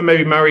you, and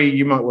maybe Mary,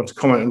 you might want to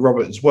comment, and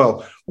Robert as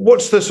well.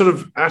 What's the sort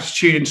of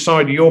attitude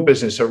inside your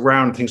business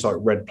around things like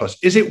Red Plus?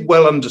 Is it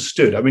well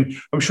understood? I mean,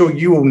 I'm sure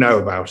you all know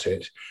about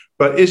it,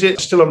 but is it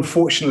still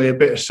unfortunately a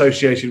bit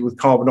associated with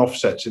carbon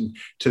offsets? And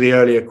to the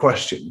earlier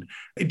question,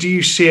 do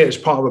you see it as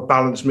part of a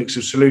balanced mix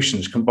of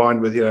solutions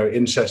combined with,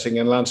 insetting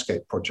and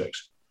landscape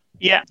projects?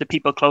 Yeah, the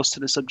people close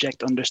to the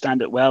subject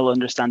understand it well,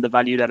 understand the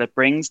value that it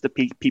brings. The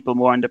people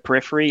more on the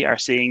periphery are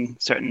seeing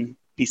certain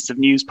pieces of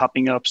news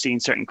popping up, seeing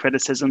certain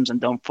criticisms,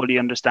 and don't fully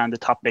understand the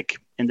topic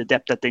in the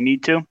depth that they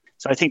need to.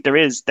 So I think there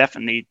is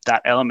definitely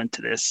that element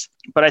to this.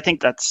 But I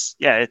think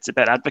it's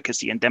about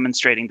advocacy and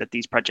demonstrating that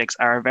these projects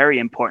are a very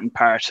important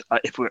part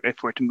if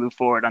we're to move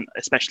forward, on,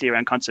 especially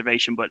around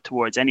conservation, but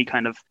towards any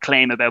kind of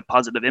claim about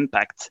positive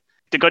impact.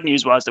 The good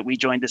news was that we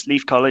joined this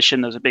LEAF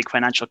coalition. There's a big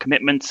financial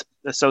commitment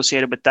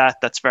associated with that.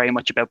 That's very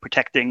much about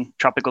protecting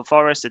tropical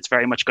forests. It's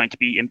very much going to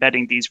be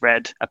embedding these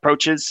REDD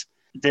approaches.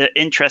 The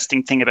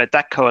interesting thing about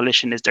that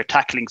coalition is they're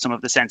tackling some of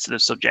the sensitive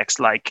subjects,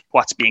 like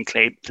what's being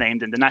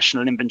claimed in the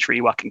national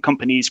inventory, what can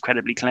companies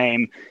credibly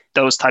claim,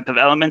 those type of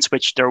elements,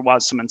 which there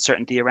was some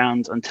uncertainty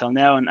around until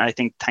now. And I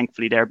think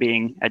thankfully they're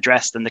being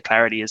addressed and the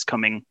clarity is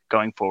coming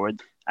going forward.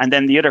 And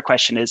then the other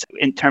question is,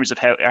 in terms of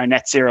how our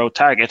net zero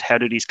target, how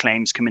do these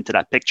claims come into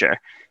that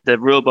picture? The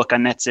rule book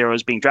on net zero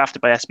is being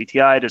drafted by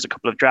SBTi. There's a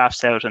couple of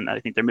drafts out, and I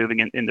think they're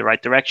moving in the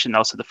right direction.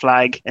 Also, the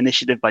FLAG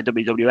initiative by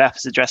WWF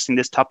is addressing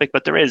this topic,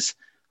 but there is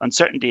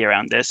uncertainty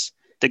around this.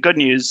 The good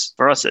news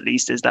for us, at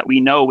least, is that we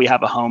know we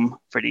have a home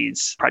for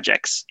these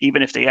projects.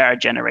 Even if they are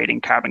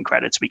generating carbon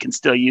credits, we can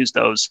still use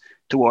those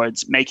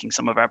towards making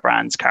some of our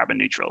brands carbon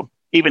neutral.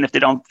 Even if they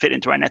don't fit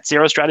into our net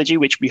zero strategy,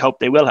 which we hope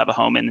they will have a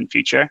home in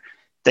future,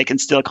 they can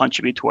still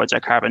contribute towards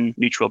our carbon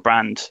neutral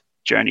brand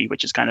journey,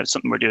 which is kind of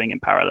something we're doing in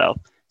parallel.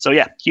 So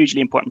yeah,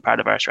 hugely important part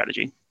of our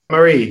strategy.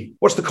 Marie,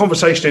 what's the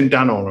conversation in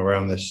Danone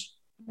around this?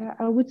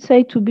 I would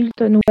say, to build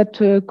on what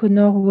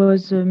Conor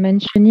was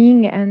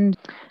mentioning, and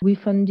we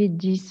funded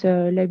this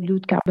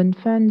livelihood carbon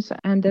funds,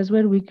 and as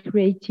well we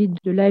created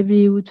the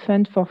livelihood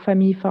fund for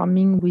family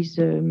farming with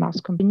Mars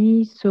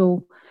Company.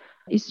 So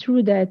it's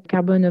true that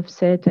carbon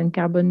offset and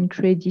carbon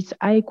credits,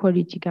 high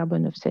quality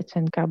carbon offsets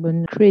and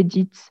carbon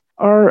credits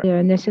are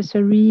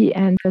necessary,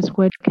 and as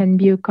well can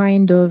be a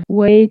kind of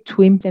way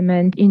to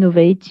implement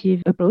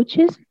innovative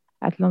approaches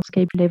at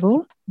landscape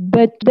level.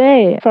 But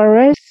today, for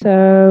us,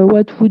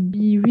 what would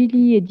be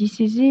really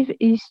decisive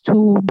is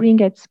to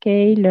bring at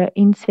scale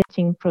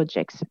insetting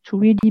projects, to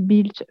really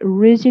build a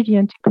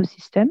resilient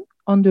ecosystem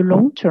on the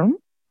long term,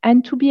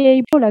 and to be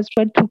able as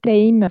well to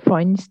claim, for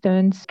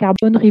instance,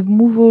 carbon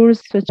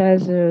removals such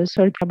as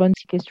soil carbon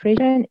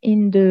sequestration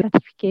in the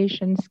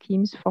certification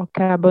schemes for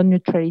carbon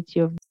neutrality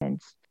of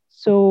brands.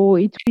 So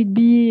it will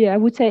be, I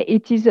would say,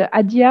 it is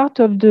at the heart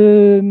of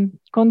the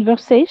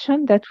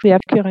conversation that we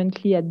have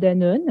currently at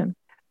Danone.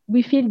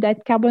 We feel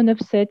that carbon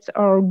offsets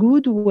are a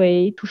good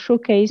way to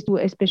showcase to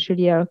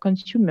especially our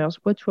consumers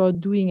what we are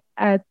doing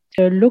at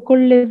a local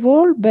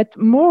level, but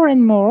more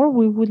and more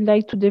we would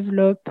like to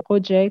develop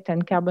projects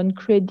and carbon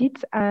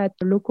credits at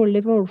a local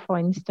level. For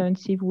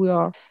instance, if we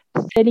are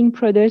selling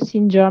products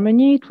in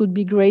Germany, it would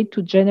be great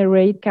to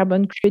generate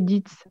carbon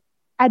credits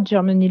at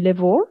Germany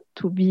level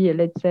to be,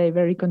 let's say,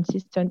 very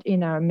consistent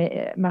in our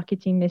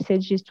marketing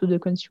messages to the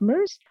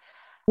consumers.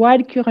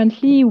 While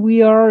currently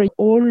we are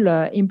all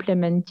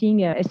implementing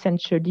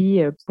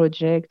essentially a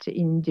project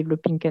in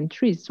developing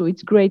countries. So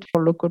it's great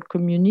for local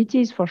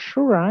communities for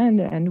sure,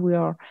 and we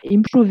are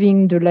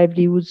improving the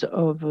livelihoods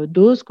of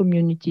those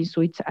communities.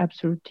 So it's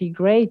absolutely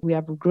great. We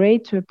have a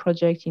great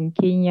project in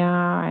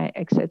Kenya,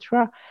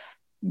 etc.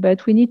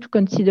 But we need to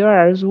consider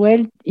as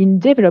well in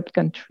developed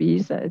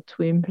countries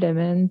to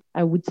implement,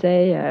 I would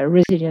say, a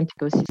resilient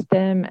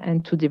ecosystem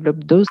and to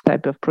develop those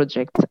type of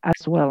projects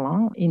as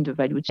well in the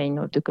value chain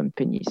of the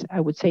companies.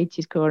 I would say it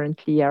is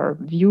currently our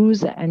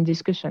views and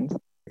discussions.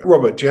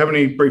 Robert, do you have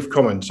any brief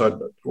comments? I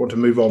want to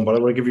move on, but I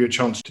want to give you a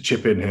chance to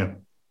chip in here.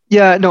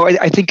 Yeah, no,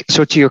 I think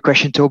so. To your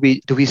question,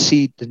 Toby, do we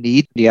see the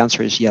need? The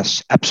answer is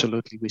yes,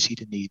 absolutely, we see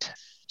the need.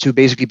 To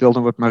basically build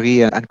on what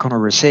Maria and Connor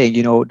were saying,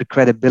 the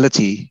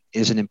credibility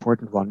is an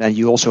important one. And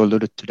you also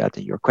alluded to that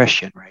in your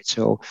question, right?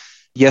 So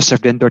yes, there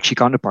have been dodgy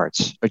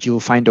counterparts, but you'll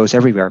find those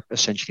everywhere,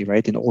 essentially,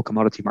 right? In all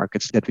commodity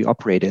markets that we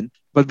operate in.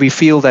 But we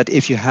feel that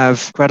if you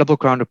have credible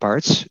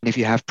counterparts, and if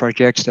you have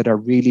projects that are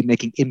really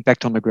making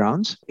impact on the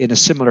ground in a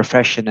similar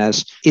fashion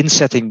as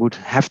insetting would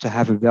have to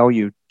have a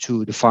value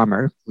to the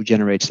farmer who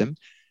generates them,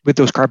 with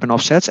those carbon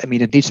offsets, it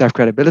needs to have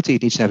credibility,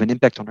 it needs to have an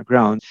impact on the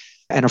ground.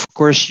 And of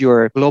course,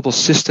 your global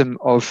system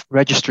of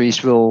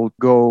registries will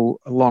go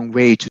a long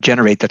way to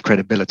generate that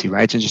credibility,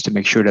 right? And just to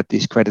make sure that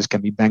these credits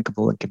can be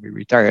bankable and can be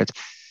retired.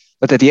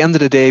 But at the end of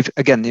the day,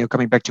 again,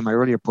 coming back to my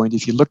earlier point,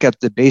 if you look at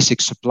the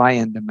basic supply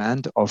and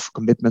demand of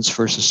commitments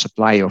versus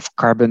supply of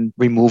carbon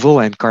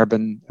removal and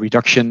carbon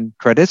reduction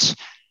credits,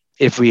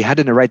 if we head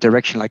in the right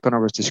direction, like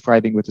Connor was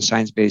describing with the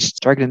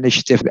Science-Based Target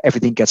Initiative,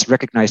 everything gets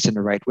recognized in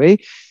the right way,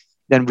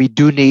 then we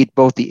do need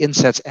both the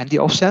insets and the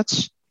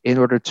offsets in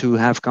order to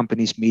have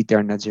companies meet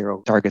their net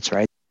zero targets,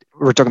 right?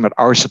 We're talking about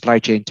our supply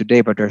chain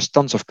today, but there's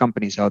tons of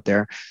companies out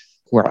there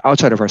who are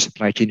outside of our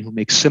supply chain who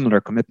make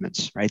similar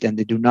commitments, right? And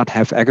they do not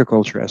have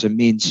agriculture as a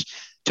means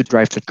to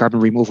drive that carbon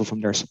removal from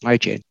their supply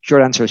chain.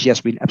 Short answer is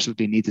yes, we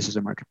absolutely need this as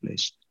a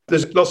marketplace.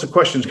 There's lots of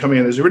questions coming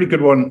in. There's a really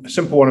good one, a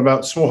simple one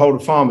about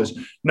smallholder farmers.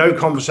 No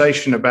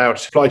conversation about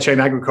supply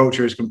chain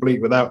agriculture is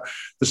complete without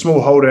the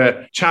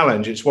smallholder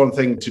challenge. It's one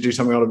thing to do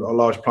something on a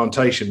large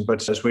plantation,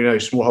 but as we know,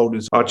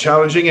 smallholders are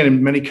challenging, and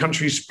in many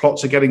countries,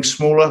 plots are getting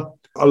smaller.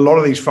 A lot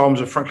of these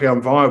farms are frankly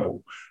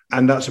unviable.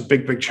 And that's a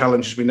big, big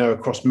challenge, as we know,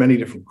 across many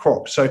different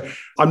crops. So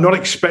I'm not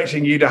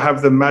expecting you to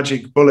have the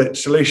magic bullet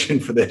solution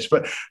for this,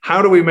 but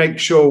how do we make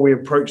sure we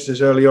approach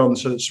this early on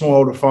so that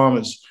smallholder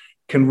farmers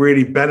can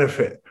really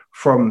benefit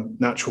from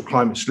natural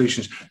climate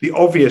solutions? The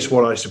obvious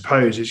one, I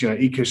suppose, is,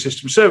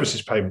 ecosystem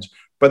services payments.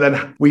 But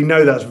then we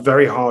know that's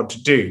very hard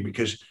to do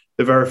because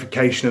the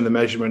verification and the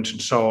measurement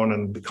and so on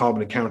and the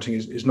carbon accounting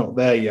is not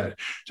there yet.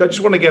 So I just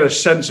want to get a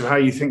sense of how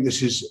you think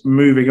this is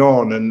moving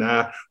on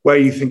and where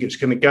you think it's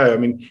going to go.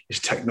 Is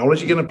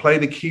technology going to play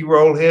the key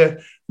role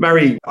here?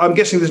 Marie, I'm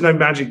guessing there's no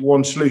magic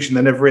one solution,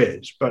 there never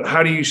is, but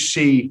how do you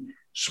see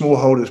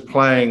smallholders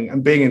playing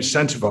and being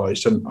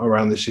incentivized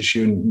around this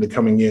issue in the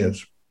coming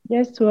years?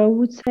 Yes, so I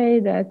would say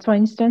that, for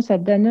instance,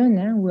 at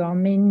Danone, we are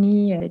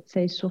mainly,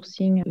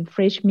 sourcing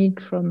fresh milk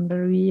from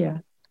very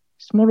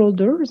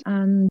smallholders,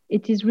 and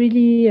it is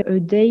really a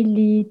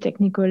daily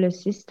technical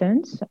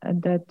assistance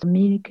that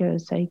milk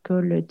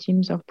cycle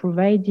teams are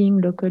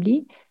providing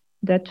locally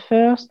that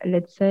first,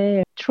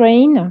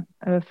 train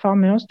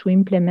farmers to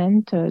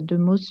implement the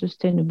most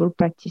sustainable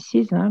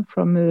practices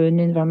from an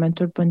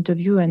environmental point of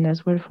view and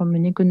as well from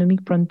an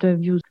economic point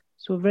of view.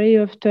 So very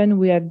often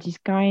we have this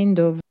kind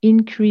of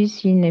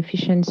increase in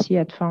efficiency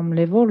at farm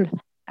level.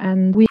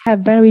 And we have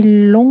very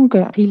long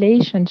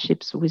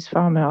relationships with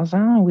farmers.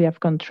 We have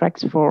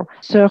contracts for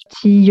 30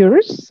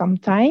 years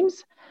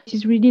sometimes. It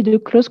is really the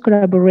close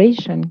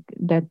collaboration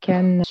that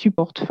can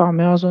support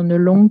farmers on the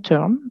long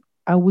term.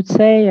 I would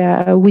say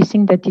we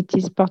think that it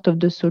is part of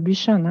the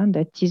solution.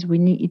 That is,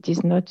 it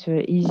is not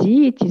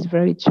easy. It is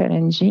very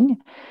challenging.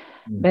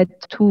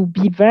 But to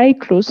be very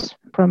close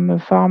from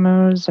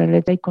farmers,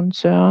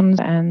 concerns,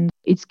 and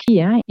it's key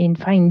in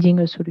finding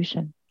a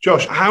solution.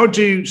 Josh, how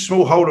do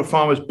smallholder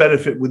farmers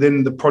benefit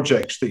within the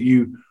projects that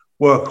you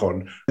work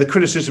on? The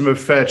criticism of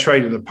fair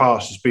trade in the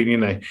past has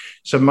been,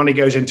 some money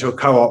goes into a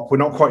co-op. We're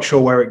not quite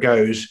sure where it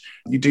goes.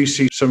 You do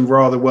see some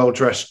rather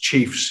well-dressed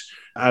chiefs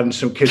and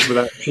some kids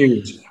without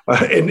shoes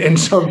in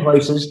some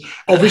places.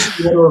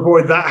 Obviously, you want to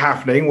avoid that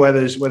happening where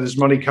there's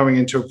money coming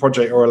into a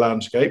project or a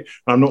landscape.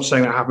 And I'm not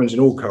saying that happens in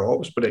all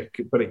co-ops, but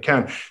it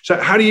can. So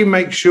how do you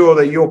make sure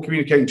that you're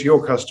communicating to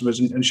your customers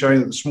and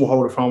showing that the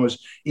smallholder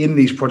farmers in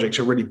these projects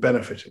are really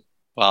benefiting?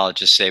 Well, I'll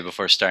just say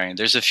before starting,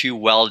 there's a few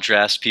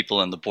well-dressed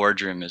people in the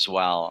boardroom as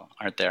well,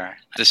 aren't there?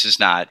 This is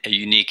not a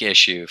unique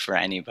issue for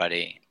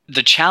anybody.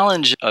 The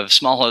challenge of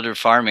smallholder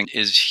farming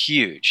is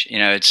huge.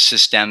 It's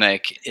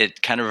systemic.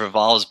 It kind of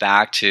revolves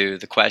back to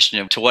the question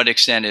of to what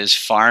extent is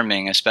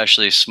farming,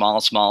 especially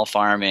small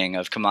farming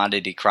of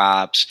commodity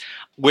crops,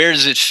 where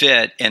does it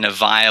fit in a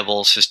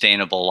viable,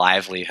 sustainable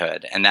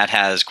livelihood? And that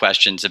has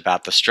questions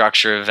about the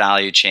structure of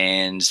value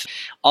chains,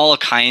 all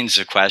kinds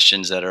of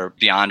questions that are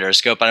beyond our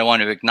scope. But I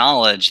want to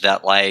acknowledge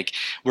that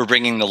we're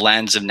bringing the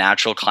lens of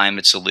natural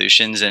climate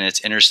solutions, and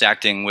it's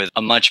intersecting with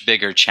a much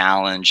bigger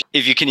challenge.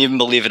 If you can even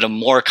believe it, a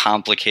more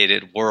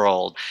complicated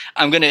world.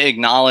 I'm going to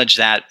acknowledge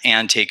that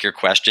and take your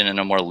question in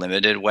a more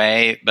limited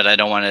way, but I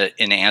don't want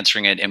to, in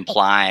answering it,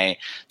 imply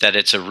that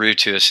it's a route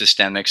to a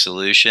systemic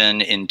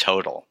solution in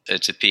total.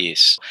 It's a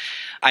piece.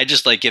 I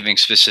just like giving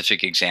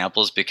specific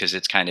examples because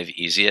it's kind of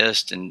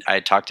easiest. And I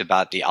talked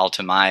about the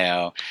Alto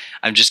Mayo.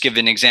 I'm just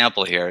giving an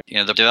example here.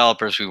 The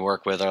developers we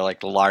work with are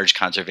the large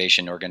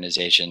conservation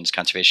organizations,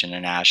 Conservation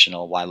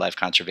International, Wildlife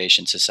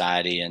Conservation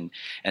Society,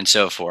 and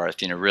so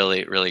forth.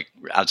 Really, really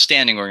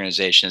outstanding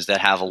organizations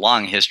that have a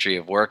long history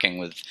of working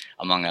with,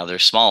 among other,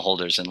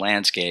 smallholders and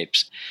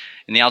landscapes.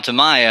 In the Alto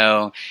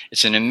Mayo,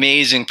 it's an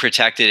amazing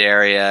protected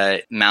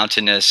area,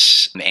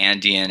 mountainous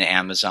Andean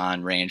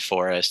Amazon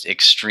rainforest,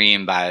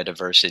 extreme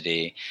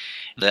biodiversity.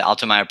 The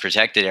Alto Mayo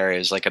protected area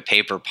is like a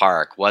paper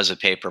park, was a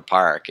paper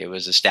park. It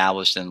was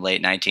established in the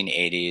late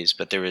 1980s,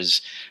 but there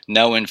was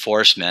no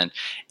enforcement,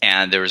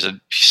 and there was a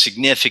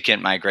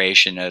significant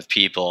migration of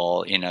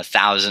people,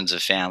 thousands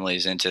of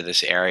families into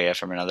this area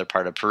from another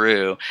part of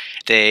Peru.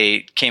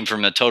 They came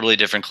from a totally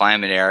different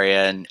climate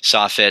area and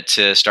saw fit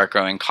to start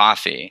growing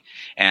coffee,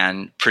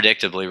 and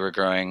predictably were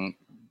growing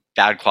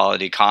bad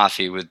quality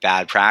coffee with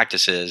bad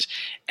practices.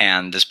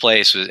 And this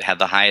place had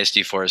the highest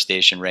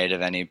deforestation rate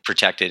of any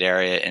protected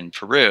area in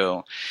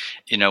Peru.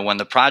 When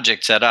the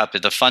project set up,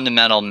 the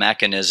fundamental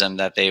mechanism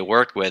that they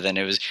worked with, and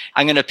it was,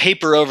 I'm going to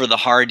paper over the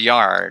hard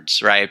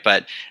yards, right?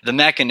 But the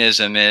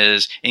mechanism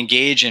is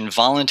engage in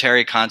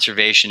voluntary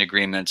conservation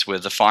agreements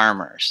with the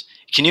farmers.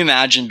 Can you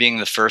imagine being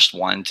the first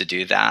one to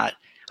do that?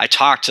 I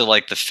talked to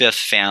the fifth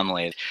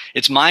family.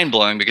 It's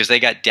mind-blowing because they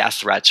got death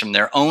threats from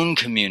their own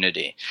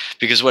community,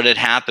 because what had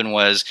happened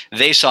was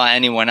they saw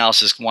anyone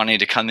else as wanting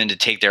to come in to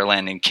take their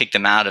land and kick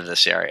them out of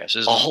this area. So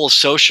there's a whole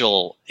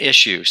social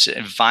issue,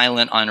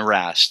 violent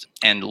unrest,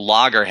 and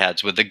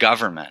loggerheads with the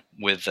government,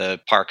 with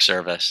the Park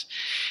Service.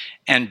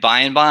 And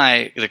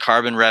by, the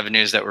carbon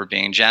revenues that were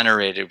being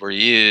generated were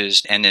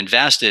used and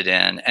invested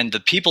in. And the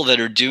people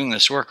that are doing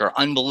this work are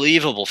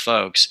unbelievable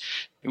folks.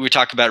 We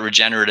talk about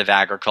regenerative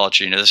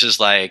agriculture. This is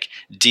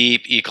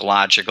deep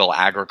ecological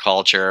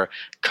agriculture,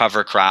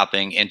 cover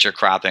cropping,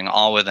 intercropping,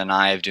 all with an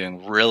eye of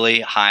doing really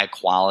high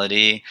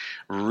quality,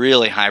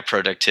 really high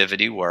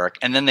productivity work.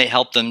 And then they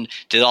helped them,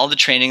 did all the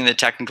training and the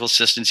technical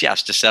assistance,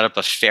 yes, to set up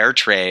a fair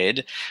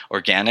trade,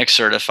 organic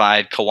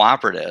certified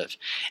cooperative.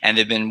 And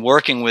they've been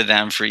working with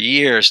them for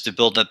years to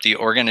build up the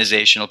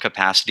organizational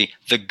capacity,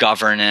 the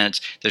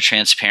governance, the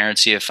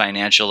transparency of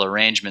financial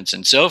arrangements,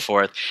 and so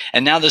forth.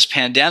 And now this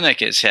pandemic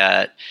has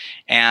hit,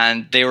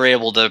 and they were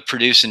able to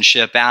produce and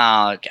ship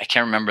out, I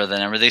can't remember the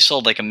number, they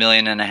sold $1.5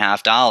 million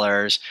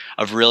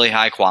of really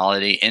high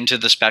quality into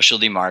the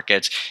specialty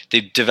markets.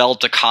 They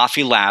developed a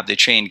coffee lab. They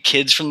trained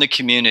kids from the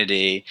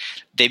community.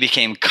 They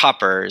became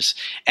cuppers.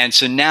 And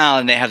so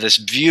now they have this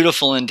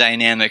beautiful and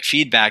dynamic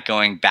feedback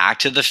going back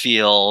to the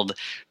field,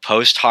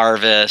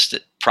 post-harvest,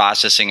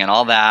 processing and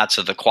all that.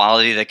 So the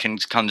quality that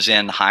comes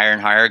in higher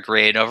and higher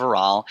grade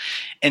overall.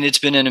 And it's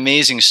been an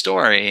amazing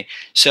story.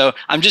 So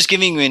I'm just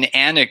giving you an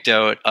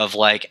anecdote of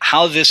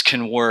how this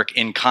can work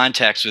in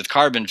context with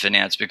carbon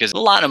finance, because a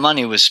lot of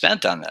money was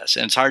spent on this.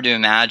 And it's hard to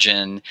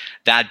imagine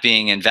that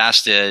being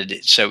invested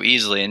so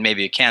easily, and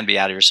maybe it can be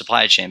out of your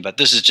supply chain. But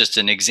this is just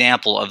an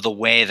example of the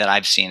way that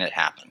I've seen it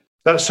happen.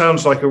 That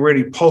sounds like a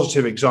really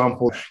positive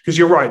example, because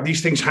you're right,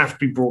 these things have to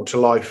be brought to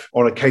life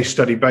on a case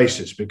study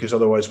basis, because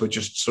otherwise we're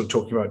just sort of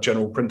talking about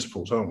general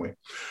principles, aren't we?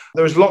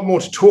 There's a lot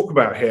more to talk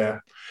about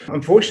here.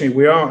 Unfortunately,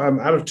 we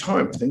are out of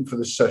time, I think, for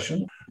this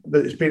session.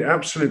 It's been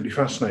absolutely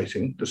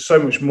fascinating. There's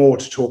so much more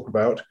to talk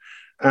about.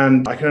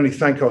 And I can only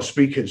thank our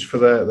speakers for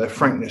their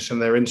frankness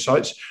and their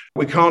insights.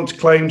 We can't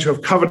claim to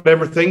have covered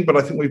everything, but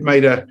I think we've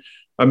made a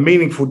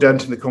meaningful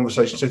dent in the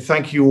conversation. So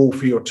thank you all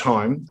for your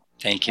time.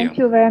 Thank you. Thank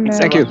you very much.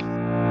 Thank you.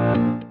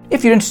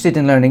 If you're interested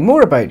in learning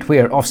more about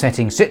where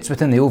offsetting sits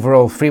within the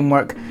overall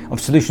framework of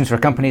solutions for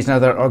companies and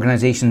other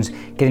organisations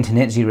getting to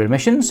net zero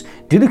emissions,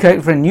 do look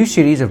out for a new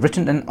series of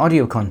written and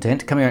audio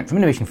content coming out from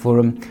Innovation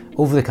Forum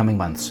over the coming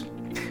months.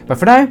 But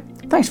for now,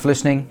 thanks for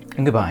listening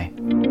and goodbye.